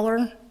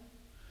scholar,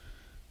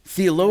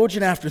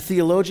 theologian after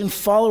theologian,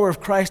 follower of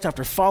Christ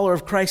after follower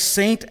of Christ,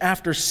 saint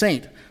after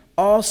saint,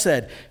 all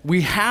said,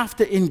 we have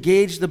to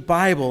engage the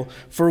Bible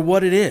for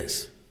what it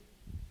is.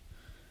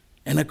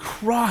 And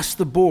across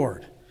the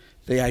board,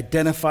 they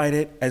identified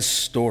it as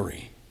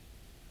story.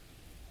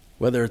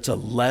 Whether it's a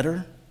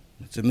letter,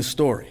 it's in the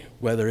story.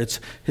 Whether it's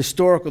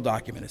historical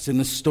document, it's in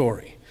the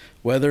story.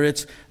 Whether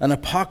it's an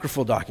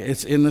apocryphal document,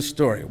 it's in the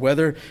story.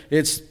 Whether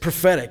it's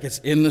prophetic, it's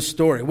in the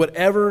story.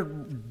 Whatever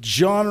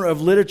genre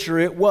of literature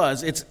it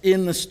was, it's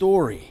in the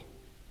story.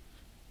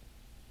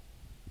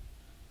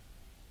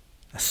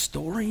 A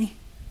story?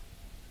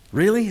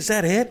 Really? Is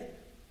that it?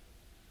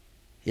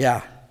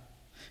 Yeah.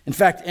 In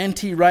fact,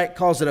 N.T. Wright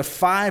calls it a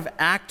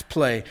 5-act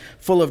play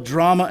full of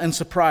drama and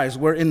surprise,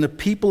 wherein the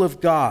people of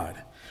God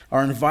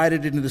are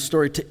invited into the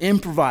story to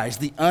improvise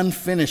the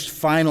unfinished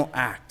final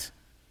act.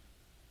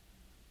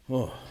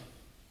 Oh.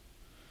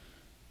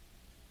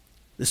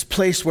 This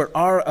place where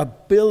our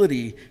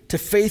ability to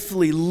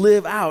faithfully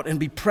live out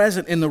and be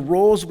present in the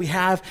roles we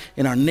have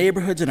in our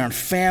neighborhoods, in our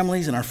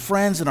families, in our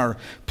friends, in our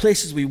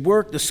places we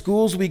work, the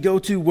schools we go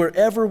to,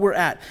 wherever we're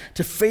at,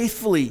 to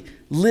faithfully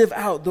live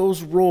out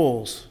those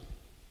roles.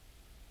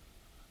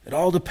 It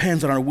all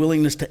depends on our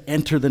willingness to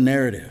enter the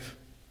narrative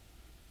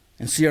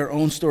and see our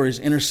own stories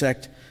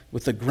intersect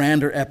with the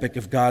grander epic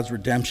of God's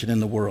redemption in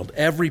the world.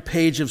 Every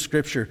page of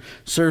Scripture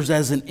serves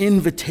as an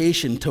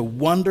invitation to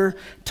wonder,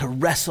 to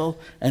wrestle,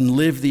 and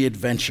live the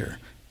adventure,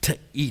 to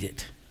eat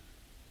it.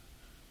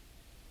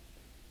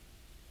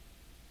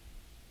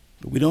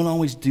 But we don't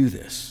always do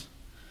this.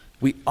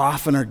 We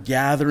often are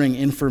gathering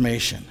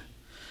information,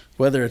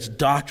 whether it's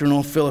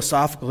doctrinal,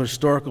 philosophical,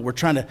 historical. We're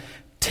trying to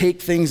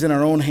take things in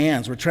our own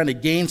hands. We're trying to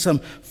gain some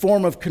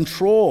form of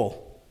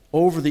control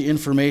over the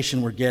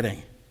information we're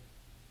getting.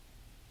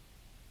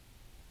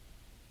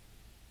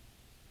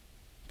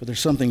 but there's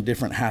something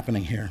different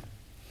happening here.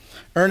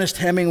 Ernest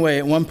Hemingway,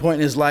 at one point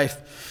in his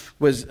life,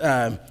 was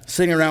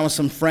sitting around with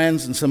some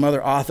friends and some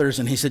other authors,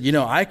 and he said,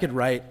 I could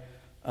write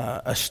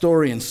a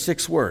story in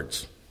 6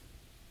 words.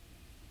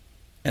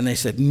 And they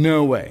said,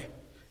 no way.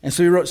 And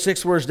so he wrote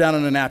 6 words down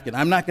on a napkin.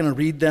 I'm not going to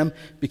read them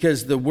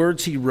because the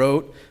words he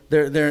wrote,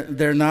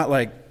 they're not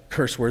like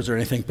curse words or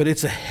anything, but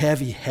it's a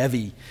heavy,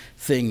 heavy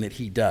thing that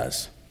he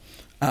does.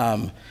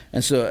 And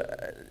so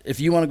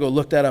if you want to go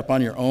look that up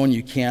on your own,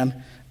 you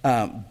can.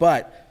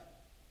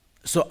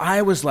 So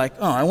I was like,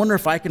 I wonder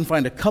if I can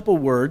find a couple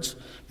words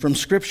from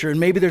Scripture, and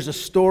maybe there's a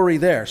story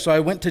there. So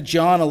I went to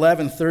John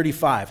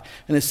 11:35,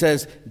 and it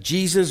says,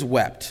 Jesus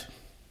wept.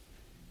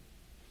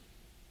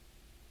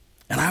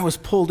 And I was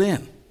pulled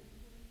in.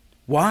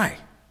 Why?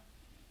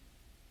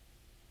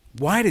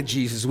 Why did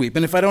Jesus weep?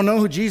 And if I don't know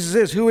who Jesus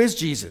is, who is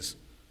Jesus?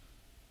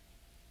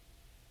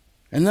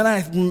 And then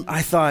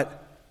I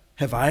thought,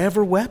 have I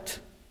ever wept?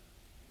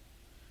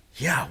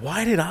 Yeah,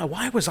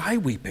 why was I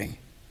weeping?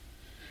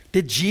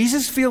 Did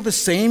Jesus feel the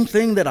same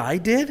thing that I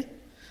did?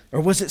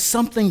 Or was it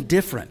something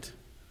different?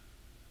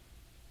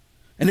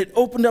 And it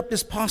opened up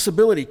this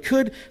possibility.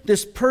 Could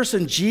this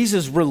person,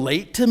 Jesus,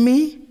 relate to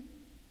me?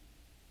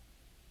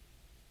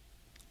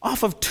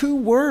 Off of 2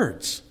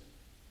 words.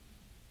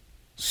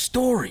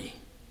 Story.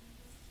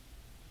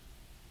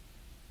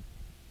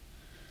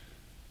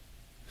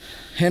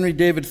 Henry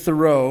David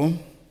Thoreau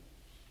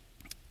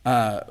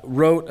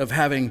wrote of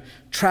having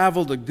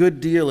traveled a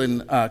good deal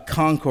in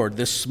Concord,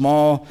 this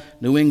small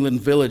New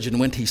England village in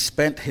which he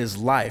spent his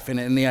life.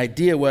 And the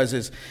idea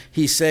is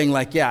he's saying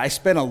I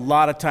spent a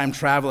lot of time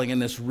traveling in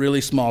this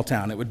really small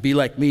town. It would be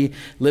like me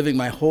living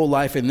my whole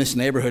life in this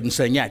neighborhood and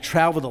saying, I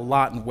traveled a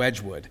lot in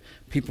Wedgwood.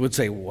 People would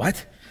say,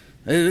 what?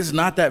 This is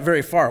not that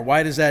very far.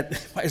 Why is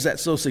that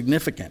so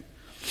significant?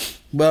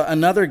 Well,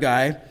 another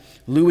guy,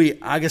 Louis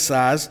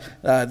Agassiz,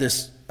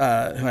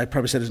 I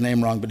probably said his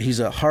name wrong, but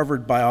he's a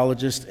Harvard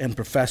biologist and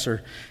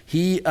professor.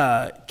 He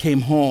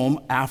came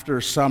home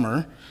after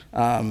summer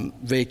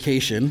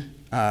vacation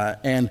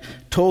and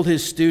told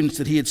his students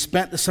that he had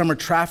spent the summer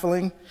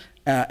traveling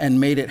and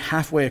made it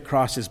halfway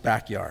across his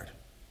backyard.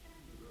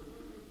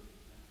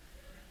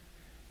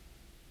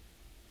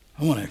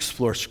 I want to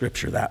explore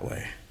Scripture that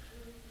way.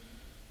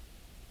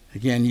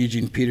 Again,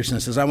 Eugene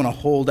Peterson says, I want to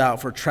hold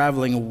out for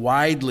traveling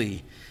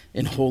widely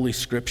in Holy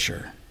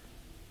Scripture.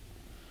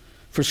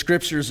 For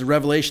Scripture is the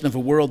revelation of a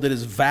world that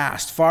is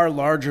vast, far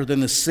larger than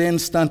the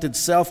sin-stunted,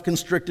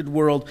 self-constricted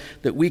world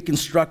that we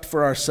construct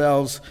for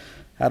ourselves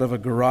out of a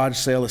garage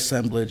sale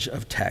assemblage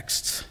of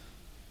texts.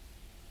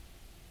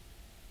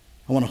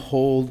 I want to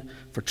hold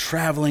for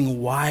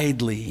traveling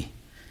widely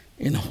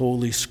in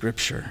Holy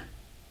Scripture.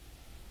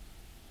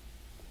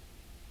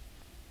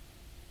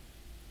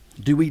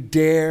 Do we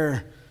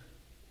dare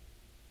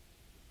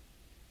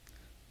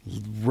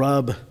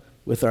rub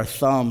with our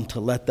thumb to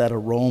let that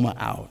aroma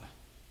out?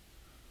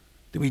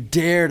 Do we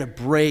dare to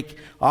break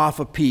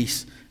off a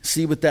piece,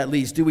 see what that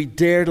leads? Do we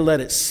dare to let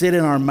it sit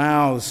in our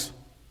mouths?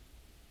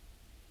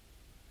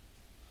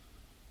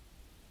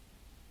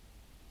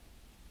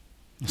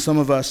 Some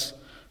of us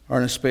are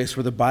in a space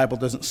where the Bible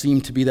doesn't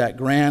seem to be that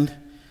grand.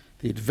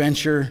 The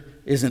adventure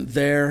isn't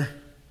there.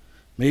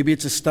 Maybe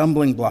it's a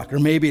stumbling block, or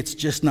maybe it's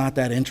just not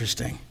that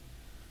interesting.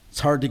 It's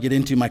hard to get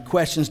into. My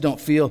questions don't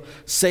feel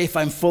safe.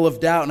 I'm full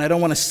of doubt, and I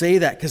don't want to say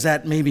that because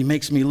that maybe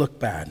makes me look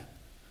bad.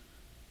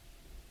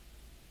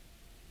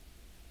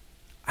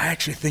 I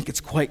actually think it's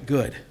quite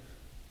good.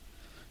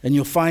 And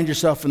you'll find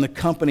yourself in the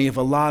company of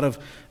a lot of,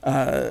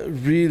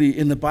 really,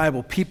 in the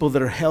Bible, people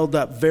that are held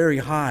up very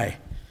high,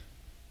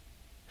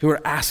 who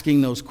are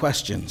asking those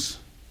questions,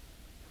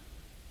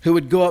 who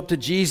would go up to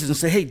Jesus and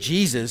say, hey,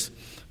 Jesus,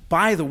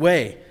 by the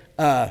way,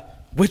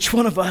 which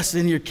one of us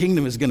in your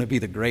kingdom is going to be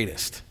the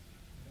greatest?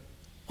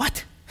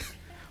 What?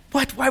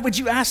 What? Why would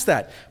you ask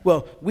that?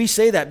 Well, we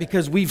say that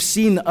because we've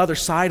seen the other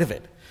side of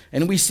it.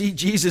 And we see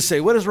Jesus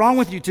say, what is wrong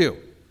with you two?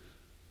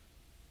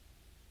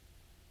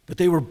 But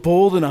they were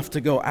bold enough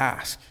to go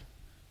ask.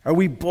 Are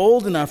we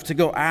bold enough to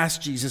go ask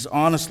Jesus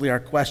honestly our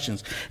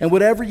questions? And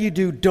whatever you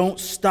do, don't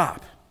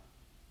stop.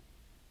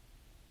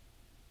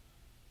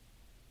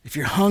 If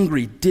you're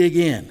hungry, dig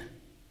in.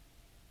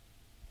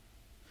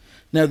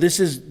 Now, this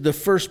is the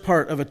first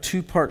part of a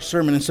 2-part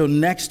sermon. And so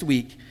next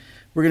week,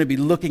 we're going to be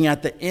looking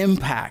at the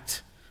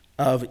impact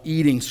of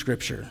eating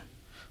Scripture.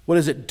 What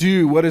does it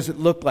do? What does it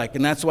look like?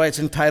 And that's why it's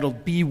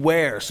entitled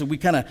Beware. So we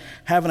kind of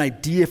have an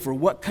idea for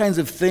what kinds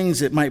of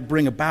things it might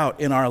bring about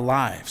in our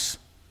lives.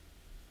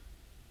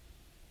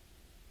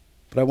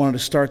 But I wanted to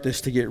start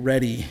this to get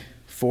ready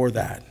for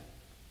that.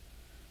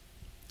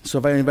 So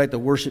if I invite the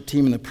worship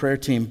team and the prayer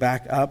team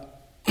back up,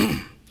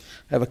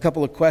 I have a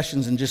couple of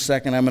questions in just a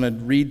second. I'm going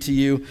to read to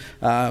you.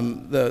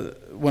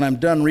 When I'm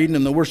done reading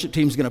them, the worship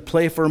team's going to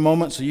play for a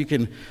moment so you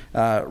can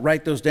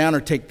write those down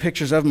or take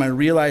pictures of them. I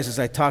realized as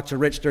I talked to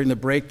Rich during the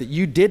break that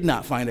you did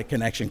not find a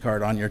connection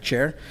card on your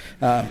chair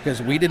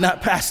because we did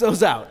not pass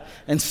those out.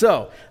 And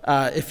so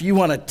if you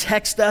want to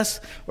text us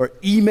or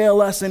email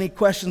us any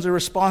questions or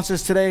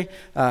responses today,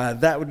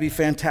 that would be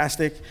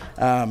fantastic.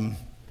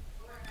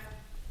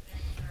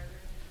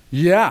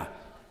 Yeah.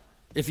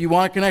 If you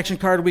want a connection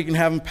card, we can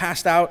have them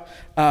passed out.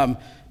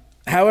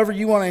 However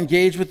you want to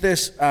engage with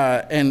this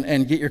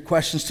and get your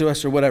questions to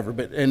us or whatever.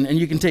 And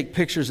you can take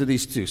pictures of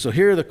these too. So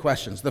here are the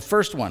questions. The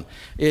first one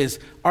is,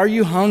 are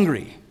you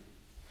hungry?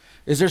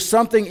 Is there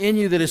something in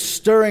you that is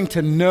stirring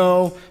to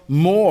know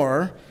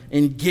more,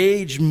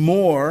 engage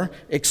more,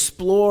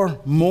 explore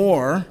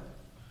more?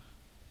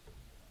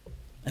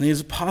 And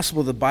is it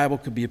possible the Bible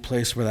could be a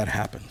place where that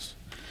happens?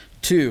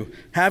 2,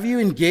 have you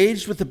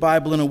engaged with the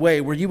Bible in a way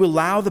where you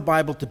allow the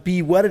Bible to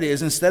be what it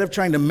is instead of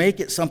trying to make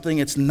it something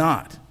it's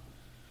not?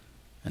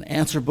 An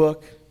answer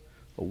book,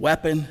 a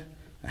weapon,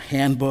 a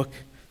handbook,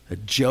 a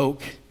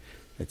joke,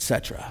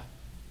 etc.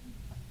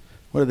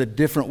 What are the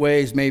different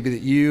ways maybe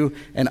that you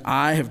and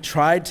I have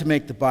tried to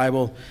make the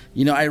Bible?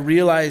 I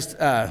realized,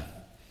 I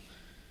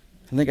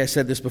think I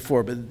said this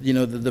before, but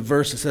the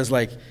verse that says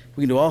like,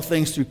 we can do all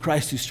things through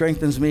Christ who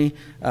strengthens me,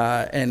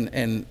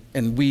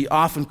 and we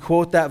often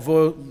quote that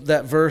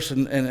verse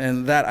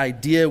and that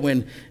idea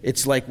when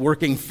it's like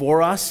working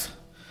for us.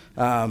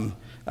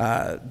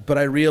 But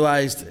I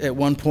realized at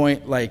one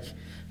point,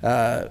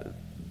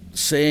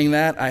 saying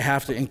that, I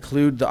have to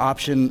include the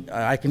option,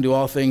 I can do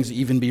all things,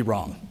 even be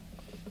wrong.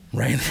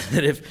 Right?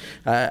 That if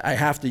I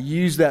have to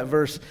use that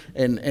verse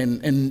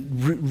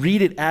and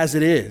read it as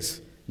it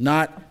is,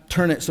 not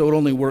turn it so it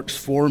only works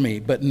for me,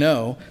 but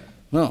no,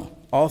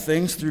 all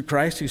things through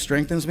Christ who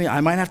strengthens me.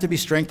 I might have to be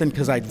strengthened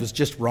because I was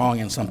just wrong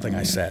in something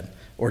I said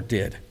or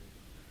did.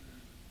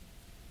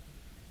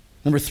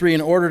 Number 3,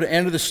 in order to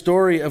enter the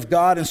story of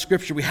God in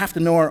Scripture, we have to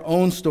know our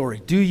own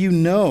story. Do you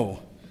know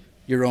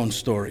your own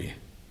story?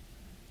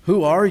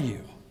 Who are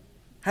you?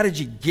 How did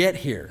you get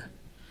here?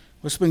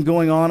 What's been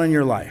going on in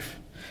your life?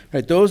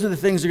 Right, those are the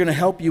things that are going to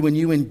help you when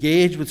you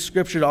engage with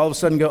Scripture to all of a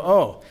sudden go,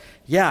 oh,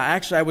 yeah,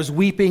 actually I was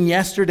weeping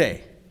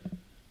yesterday.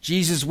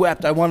 Jesus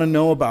wept. I want to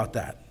know about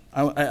that.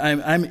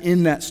 I'm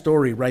in that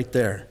story right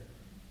there.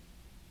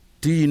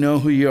 Do you know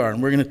who you are?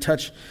 And we're going to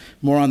touch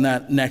more on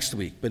that next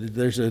week, but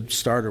there's a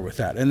starter with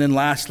that. And then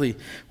lastly,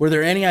 were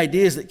there any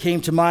ideas that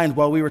came to mind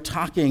while we were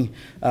talking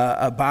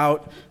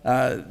about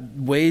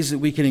ways that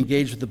we can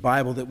engage with the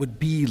Bible that would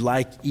be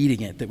like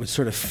eating it, that would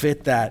sort of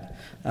fit that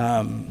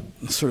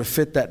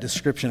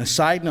description? A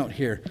side note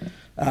here,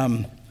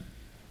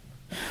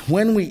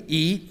 when we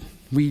eat,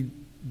 we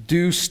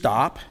do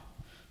stop.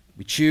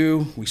 We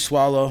chew, we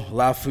swallow,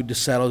 allow food to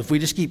settle. If we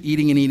just keep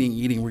eating and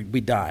eating,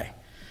 we die.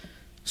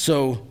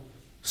 So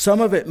some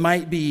of it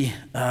might be,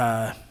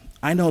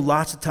 I know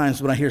lots of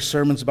times when I hear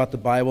sermons about the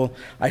Bible,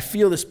 I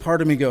feel this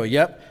part of me go,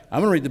 yep,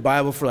 I'm going to read the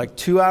Bible for like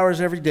 2 hours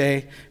every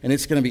day, and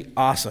it's going to be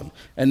awesome.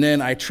 And then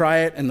I try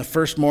it, and the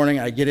first morning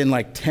I get in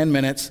like 10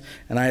 minutes,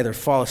 and I either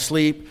fall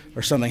asleep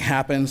or something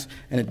happens,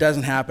 and it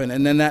doesn't happen.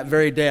 And then that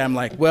very day I'm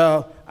like,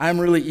 well, I'm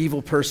a really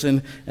evil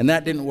person, and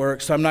that didn't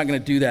work, so I'm not going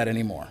to do that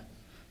anymore,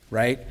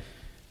 right?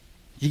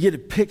 You get to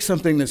pick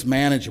something that's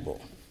manageable.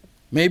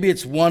 Maybe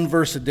it's one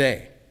verse a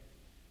day.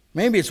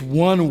 Maybe it's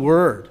one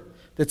word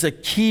that's a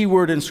key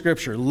word in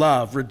Scripture: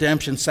 love,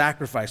 redemption,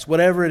 sacrifice,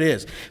 whatever it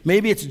is.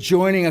 Maybe it's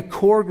joining a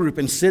core group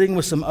and sitting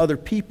with some other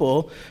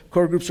people.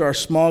 Core groups are our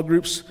small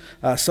groups.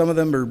 Some of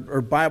them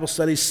are Bible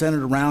studies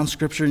centered around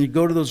Scripture, and you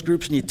go to those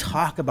groups and you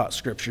talk about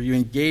Scripture. You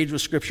engage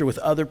with Scripture with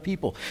other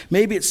people.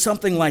 Maybe it's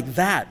something like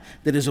that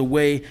that is a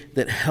way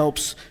that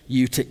helps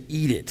you to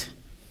eat it.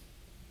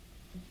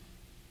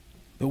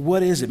 But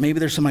what is it? Maybe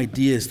there's some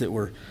ideas that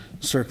we're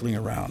circling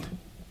around.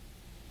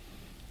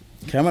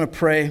 Okay, I'm going to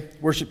pray.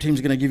 Worship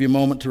team's going to give you a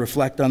moment to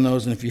reflect on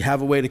those, and if you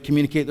have a way to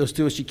communicate those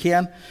to us, you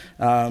can.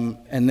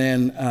 And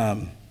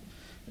then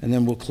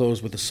we'll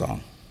close with a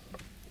song.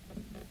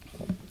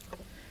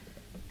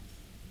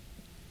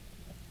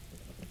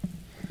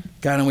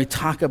 God, and we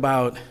talk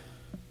about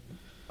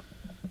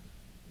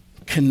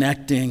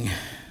connecting,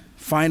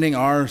 finding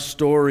our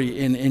story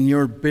in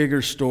your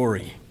bigger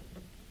story.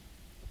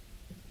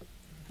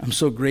 I'm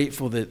so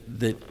grateful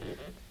that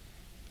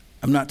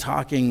I'm not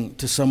talking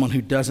to someone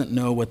who doesn't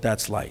know what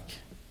that's like.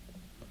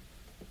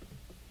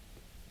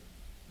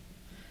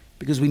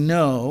 Because we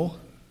know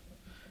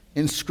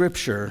in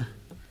Scripture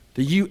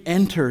that you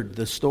entered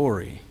the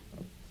story.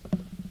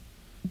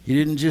 You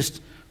didn't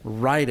just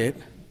write it,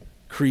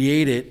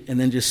 create it, and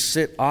then just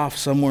sit off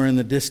somewhere in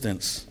the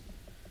distance.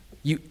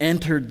 You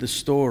entered the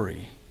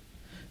story.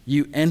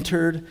 You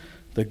entered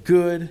the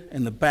good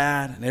and the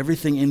bad and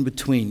everything in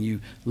between.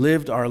 You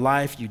lived our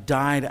life. You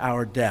died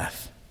our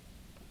death.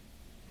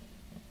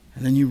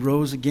 And then you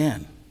rose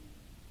again.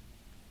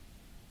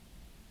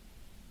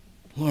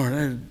 Lord,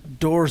 there are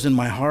doors in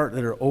my heart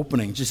that are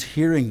opening just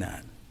hearing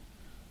that.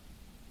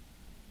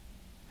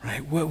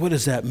 Right? What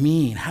does that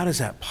mean? How is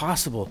that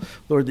possible?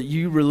 Lord, that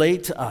you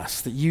relate to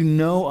us, that you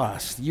know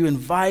us, that you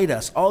invite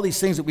us, all these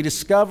things that we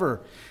discover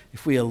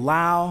if we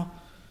allow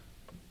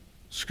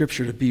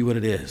Scripture to be what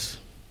it is.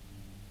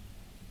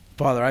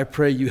 Father, I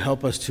pray you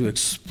help us to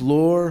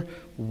explore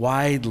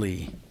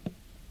widely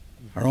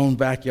our own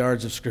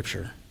backyards of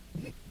Scripture.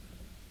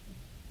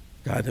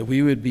 God, that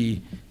we would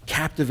be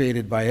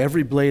captivated by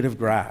every blade of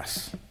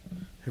grass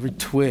every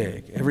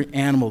twig, every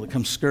animal that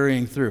comes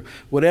scurrying through,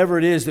 whatever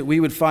it is that we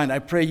would find, I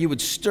pray you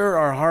would stir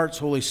our hearts,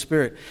 Holy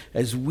Spirit,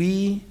 as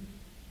we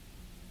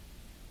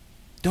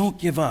don't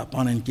give up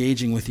on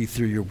engaging with you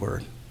through your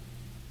word.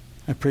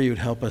 I pray you would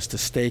help us to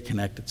stay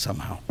connected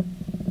somehow.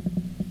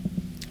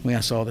 We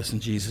ask all this in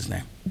Jesus'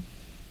 name.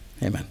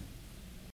 Amen.